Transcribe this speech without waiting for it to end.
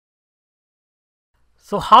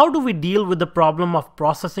So how do we deal with the problem of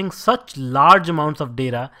processing such large amounts of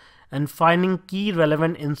data and finding key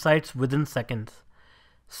relevant insights within seconds?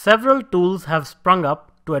 Several tools have sprung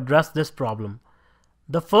up to address this problem.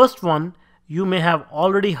 The first one you may have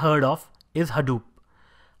already heard of is Hadoop.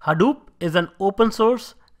 Hadoop is an open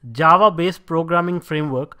source Java-based programming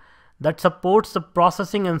framework that supports the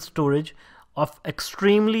processing and storage of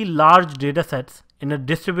extremely large datasets in a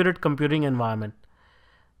distributed computing environment.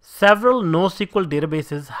 Several NoSQL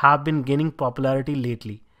databases have been gaining popularity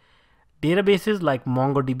lately. Databases like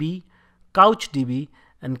mongodb, couchdb,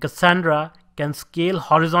 and Cassandra can scale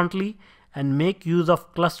horizontally and make use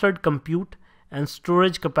of clustered compute and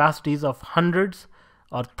storage capacities of hundreds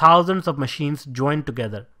or thousands of machines joined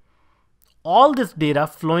together. All this data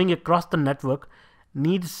flowing across the network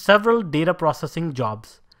needs several data processing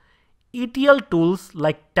jobs. ETL tools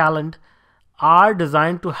like Talent are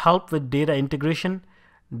designed to help with data integration,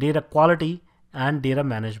 data quality, and data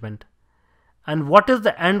management. And what is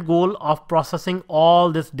the end goal of processing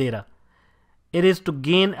all this data? It is to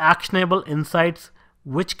gain actionable insights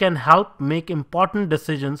which can help make important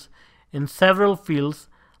decisions in several fields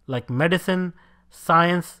like medicine,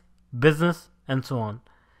 science, business, and so on.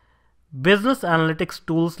 Business analytics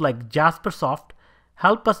tools like JasperSoft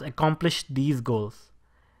help us accomplish these goals.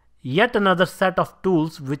 Yet another set of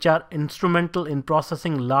tools which are instrumental in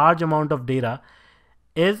processing large amount of data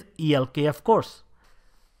is ELK, of course.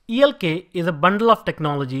 ELK is a bundle of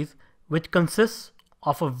technologies which consists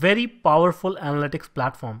of a very powerful analytics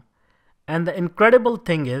platform. And the incredible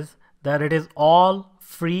thing is that it is all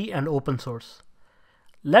free and open source.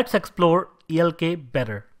 Let's explore ELK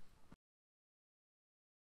better.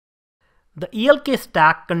 The ELK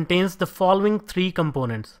stack contains the following three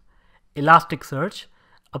components: Elasticsearch,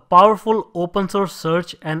 a powerful open source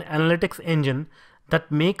search and analytics engine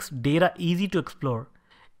that makes data easy to explore.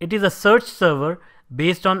 It is a search server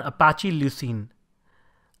based on Apache Lucene.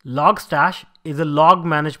 Logstash is a log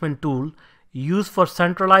management tool used for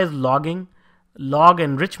centralized logging, log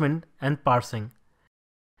enrichment, and parsing.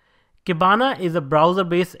 Kibana is a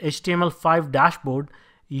browser-based HTML5 dashboard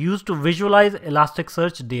used to visualize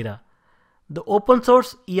Elasticsearch data. The open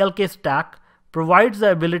source ELK stack provides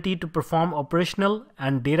the ability to perform operational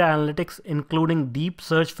and data analytics, including deep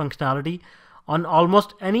search functionality on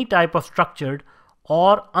almost any type of structured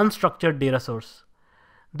or unstructured data source.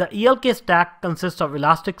 The ELK stack consists of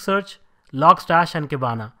Elasticsearch, Logstash, and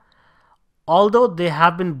Kibana. Although they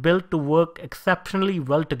have been built to work exceptionally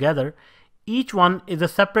well together, each one is a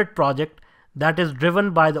separate project that is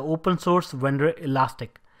driven by the open source vendor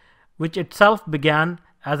Elastic, which itself began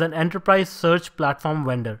as an enterprise search platform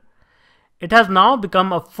vendor. It has now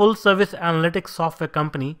become a full-service analytics software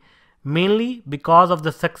company mainly because of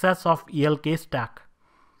the success of ELK stack.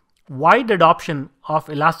 Wide adoption of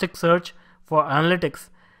Elasticsearch for analytics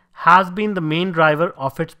has been the main driver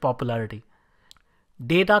of its popularity.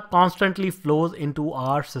 Data constantly flows into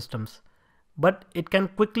our systems, but it can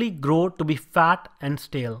quickly grow to be fat and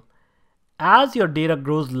stale. As your data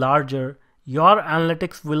grows larger, your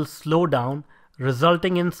analytics will slow down,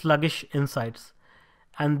 resulting in sluggish insights.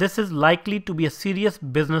 And this is likely to be a serious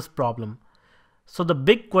business problem. So the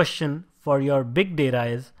big question for your big data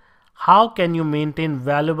is, how can you maintain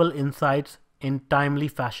valuable insights in timely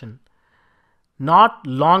fashion? Not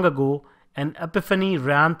long ago, an epiphany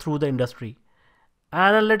ran through the industry.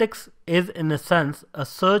 Analytics is in a sense a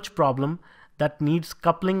search problem that needs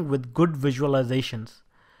coupling with good visualizations.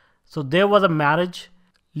 So there was a marriage.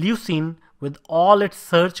 Lucene, with all its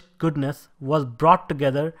search goodness, was brought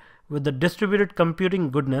together with the distributed computing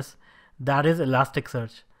goodness that is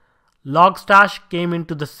Elasticsearch. Logstash came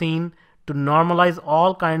into the scene to normalize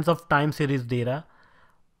all kinds of time series data.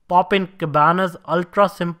 Pop in Kibana's ultra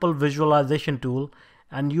simple visualization tool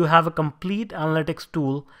and you have a complete analytics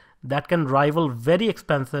tool that can rival very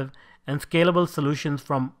expensive and scalable solutions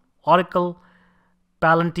from Oracle,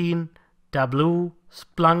 Palantir, Tableau,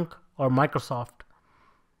 Splunk, or Microsoft.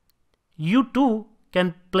 You too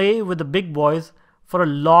can play with the big boys for a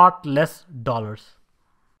lot less dollars.